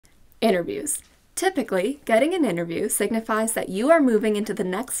Interviews. Typically, getting an interview signifies that you are moving into the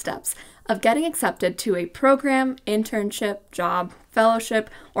next steps of getting accepted to a program, internship, job, fellowship,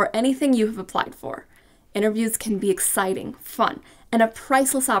 or anything you have applied for. Interviews can be exciting, fun, and a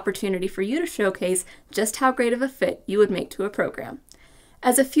priceless opportunity for you to showcase just how great of a fit you would make to a program.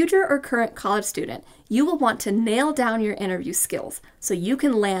 As a future or current college student, you will want to nail down your interview skills so you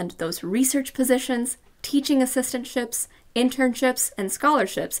can land those research positions, teaching assistantships, internships, and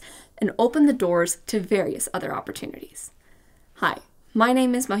scholarships, and open the doors to various other opportunities. Hi, my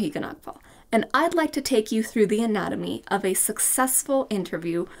name is Mohika Nagpal, and I'd like to take you through the anatomy of a successful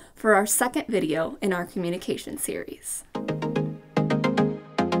interview for our second video in our communication series.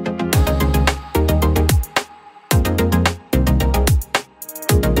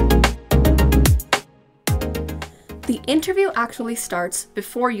 The interview actually starts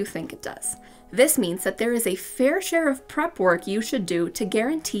before you think it does. This means that there is a fair share of prep work you should do to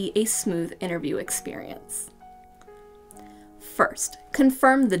guarantee a smooth interview experience. First,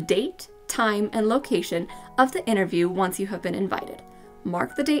 confirm the date, time, and location of the interview once you have been invited.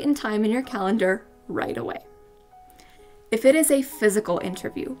 Mark the date and time in your calendar right away. If it is a physical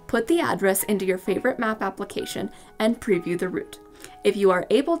interview, put the address into your favorite map application and preview the route. If you are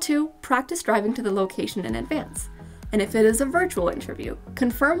able to, practice driving to the location in advance. And if it is a virtual interview,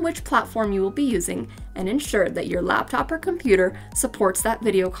 confirm which platform you will be using and ensure that your laptop or computer supports that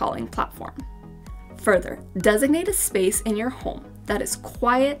video calling platform. Further, designate a space in your home that is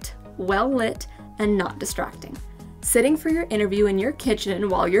quiet, well lit, and not distracting. Sitting for your interview in your kitchen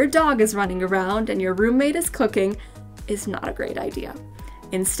while your dog is running around and your roommate is cooking is not a great idea.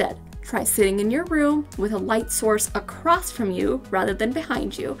 Instead, try sitting in your room with a light source across from you rather than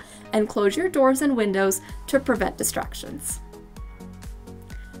behind you, and close your doors and windows to prevent distractions.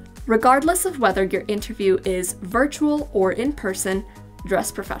 Regardless of whether your interview is virtual or in person,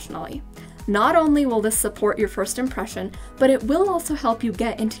 dress professionally. Not only will this support your first impression, but it will also help you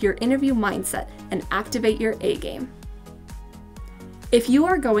get into your interview mindset and activate your A game. If you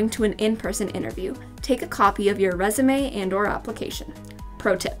are going to an in-person interview, take a copy of your resume and/or application.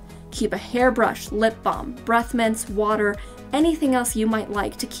 Pro tip: keep a hairbrush, lip balm, breath mints, water, anything else you might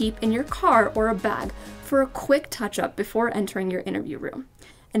like to keep in your car or a bag for a quick touch-up before entering your interview room.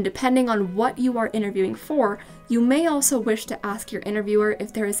 And depending on what you are interviewing for, you may also wish to ask your interviewer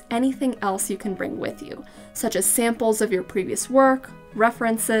if there is anything else you can bring with you, such as samples of your previous work,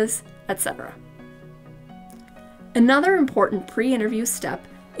 references, etc. Another important pre-interview step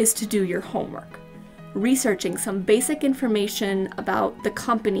is to do your homework. Researching some basic information about the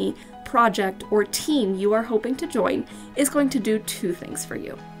company, project, or team you are hoping to join is going to do two things for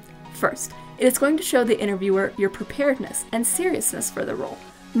you. First, it is going to show the interviewer your preparedness and seriousness for the role,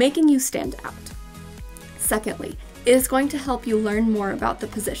 making you stand out. Secondly, it is going to help you learn more about the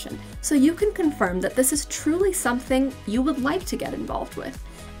position so you can confirm that this is truly something you would like to get involved with,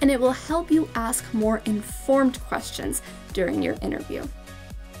 and it will help you ask more informed questions during your interview.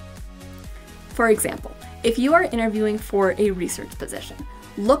 For example, if you are interviewing for a research position,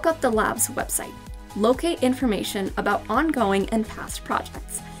 look up the lab's website. Locate information about ongoing and past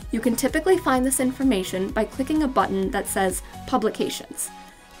projects. You can typically find this information by clicking a button that says Publications.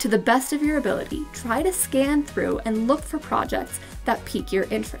 To the best of your ability, try to scan through and look for projects that pique your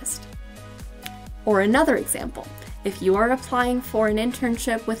interest. Or another example, if you are applying for an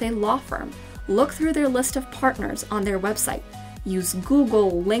internship with a law firm, look through their list of partners on their website. Use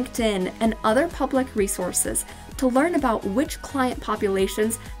Google, LinkedIn, and other public resources to learn about which client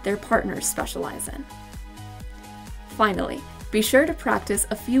populations their partners specialize in. Finally, be sure to practice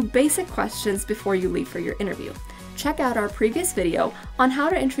a few basic questions before you leave for your interview. Check out our previous video on how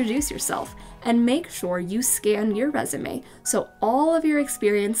to introduce yourself, and make sure you scan your resume so all of your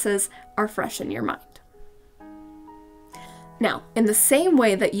experiences are fresh in your mind. Now, in the same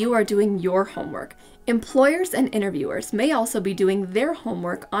way that you are doing your homework, employers and interviewers may also be doing their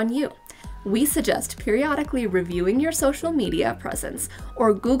homework on you. We suggest periodically reviewing your social media presence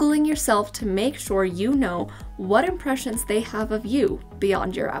or Googling yourself to make sure you know what impressions they have of you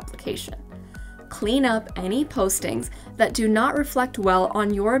beyond your application. Clean up any postings that do not reflect well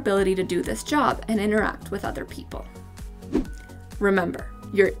on your ability to do this job and interact with other people. Remember,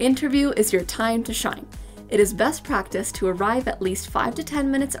 your interview is your time to shine. It is best practice to arrive at least 5 to 10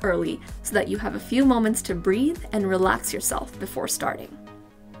 minutes early so that you have a few moments to breathe and relax yourself before starting.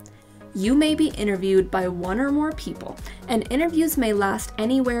 You may be interviewed by one or more people, and interviews may last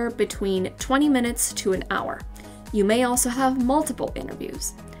anywhere between 20 minutes to an hour. You may also have multiple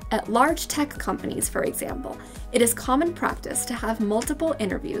interviews. At large tech companies, for example, it is common practice to have multiple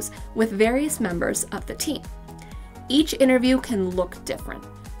interviews with various members of the team. Each interview can look different.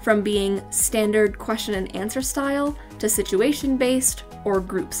 from being standard question and answer style to situation-based or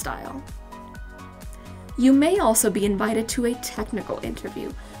group style. You may also be invited to a technical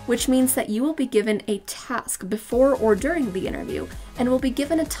interview, which means that you will be given a task before or during the interview and will be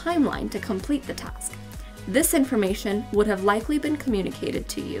given a timeline to complete the task. This information would have likely been communicated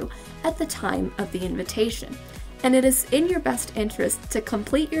to you at the time of the invitation, and it is in your best interest to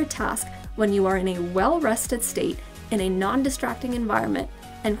complete your task when you are in a well-rested state in a non-distracting environment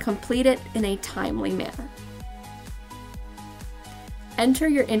and complete it in a timely manner. Enter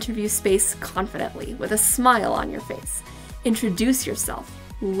your interview space confidently with a smile on your face. Introduce yourself,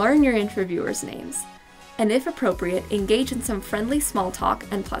 learn your interviewers' names, and if appropriate, engage in some friendly small talk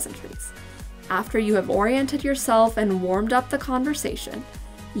and pleasantries. After you have oriented yourself and warmed up the conversation,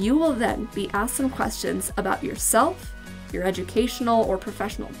 you will then be asked some questions about yourself, your educational or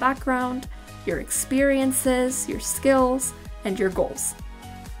professional background, your experiences, your skills, and your goals.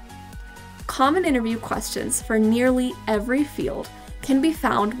 Common interview questions for nearly every field can be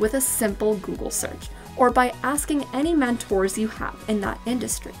found with a simple Google search or by asking any mentors you have in that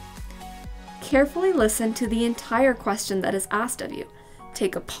industry. Carefully listen to the entire question that is asked of you.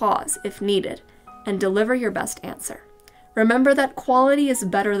 Take a pause if needed, and deliver your best answer. Remember that quality is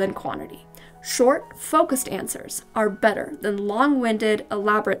better than quantity. Short, focused answers are better than long-winded,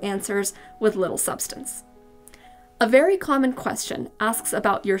 elaborate answers with little substance. A very common question asks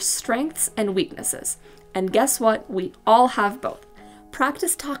about your strengths and weaknesses. And guess what? We all have both.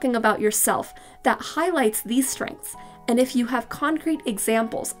 Practice talking about yourself that highlights these strengths. And if you have concrete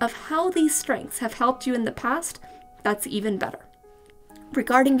examples of how these strengths have helped you in the past, that's even better.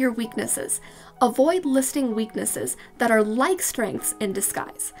 Regarding your weaknesses, avoid listing weaknesses that are like strengths in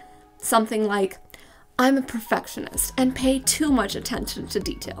disguise. Something like, I'm a perfectionist and pay too much attention to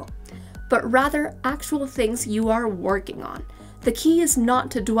detail. But rather actual things you are working on. The key is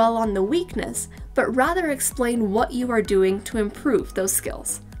not to dwell on the weakness, but rather explain what you are doing to improve those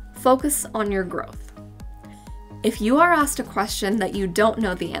skills. Focus on your growth. If you are asked a question that you don't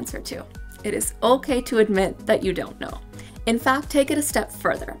know the answer to, it is okay to admit that you don't know. In fact, take it a step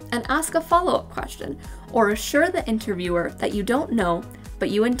further and ask a follow-up question or assure the interviewer that you don't know, but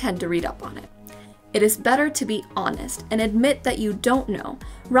you intend to read up on it. It is better to be honest and admit that you don't know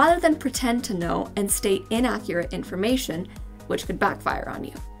rather than pretend to know and state inaccurate information, which could backfire on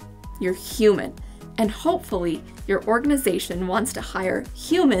you. You're human, and hopefully your organization wants to hire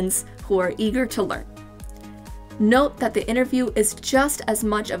humans who are eager to learn. Note that the interview is just as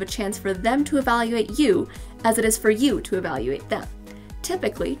much of a chance for them to evaluate you as it is for you to evaluate them.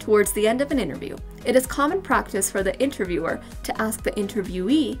 Typically, towards the end of an interview, it is common practice for the interviewer to ask the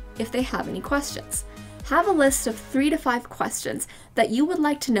interviewee if they have any questions. Have a list of 3 to 5 questions that you would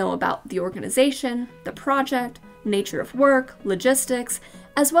like to know about the organization, the project, nature of work, logistics,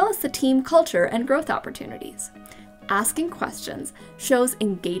 as well as the team culture and growth opportunities. Asking questions shows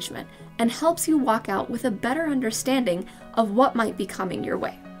engagement and helps you walk out with a better understanding of what might be coming your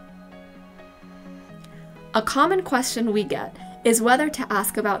way. A common question we get is whether to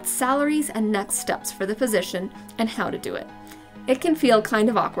ask about salaries and next steps for the position and how to do it. It can feel kind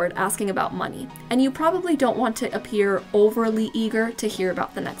of awkward asking about money, and you probably don't want to appear overly eager to hear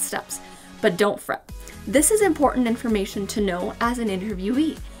about the next steps. But don't fret. This is important information to know as an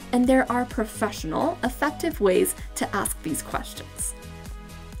interviewee, and there are professional, effective ways to ask these questions.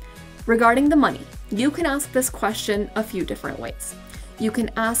 Regarding the money, you can ask this question a few different ways. You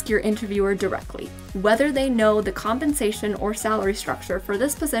can ask your interviewer directly whether they know the compensation or salary structure for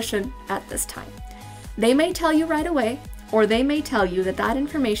this position at this time. They may tell you right away, or they may tell you that that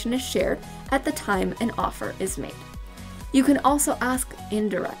information is shared at the time an offer is made. You can also ask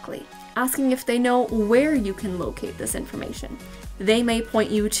indirectly, asking if they know where you can locate this information. They may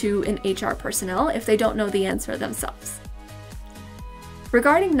point you to an HR personnel if they don't know the answer themselves.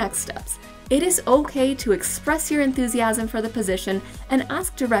 Regarding next steps, it is okay to express your enthusiasm for the position and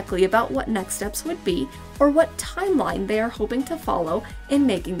ask directly about what next steps would be or what timeline they are hoping to follow in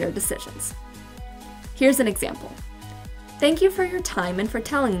making their decisions. Here's an example. Thank you for your time and for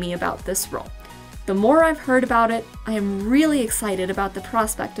telling me about this role. The more I've heard about it, I am really excited about the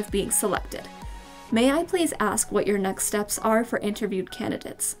prospect of being selected. May I please ask what your next steps are for interviewed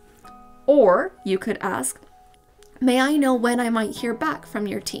candidates? Or you could ask, may I know when I might hear back from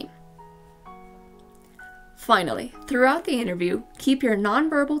your team? Finally, throughout the interview, keep your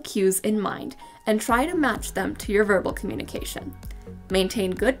nonverbal cues in mind and try to match them to your verbal communication.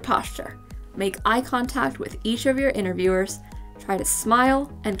 Maintain good posture. Make eye contact with each of your interviewers. Try to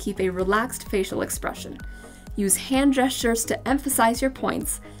smile and keep a relaxed facial expression. Use hand gestures to emphasize your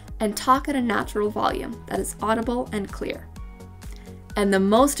points and talk at a natural volume that is audible and clear. And the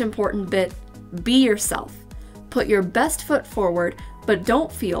most important bit, be yourself. Put your best foot forward, but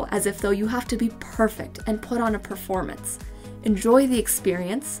don't feel as if though you have to be perfect and put on a performance. Enjoy the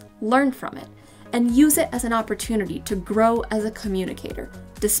experience, learn from it, and use it as an opportunity to grow as a communicator,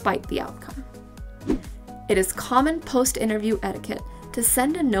 despite the outcome. It is common post-interview etiquette to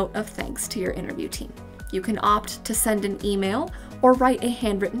send a note of thanks to your interview team. You can opt to send an email or write a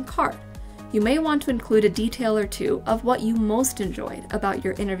handwritten card. You may want to include a detail or two of what you most enjoyed about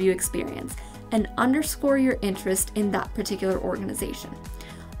your interview experience and underscore your interest in that particular organization.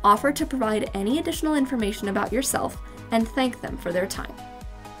 Offer to provide any additional information about yourself and thank them for their time.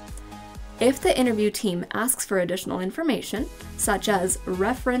 If the interview team asks for additional information, such as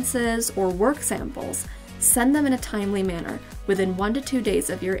references or work samples, send them in a timely manner within 1 to 2 days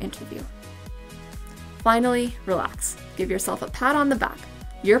of your interview. Finally, relax. Give yourself a pat on the back.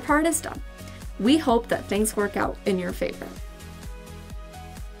 Your part is done. We hope that things work out in your favor.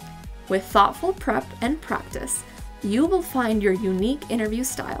 With thoughtful prep and practice, you will find your unique interview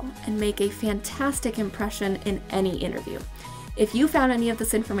style and make a fantastic impression in any interview. If you found any of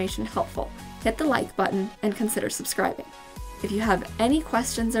this information helpful, hit the like button and consider subscribing. If you have any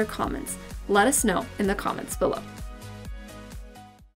questions or comments, let us know in the comments below.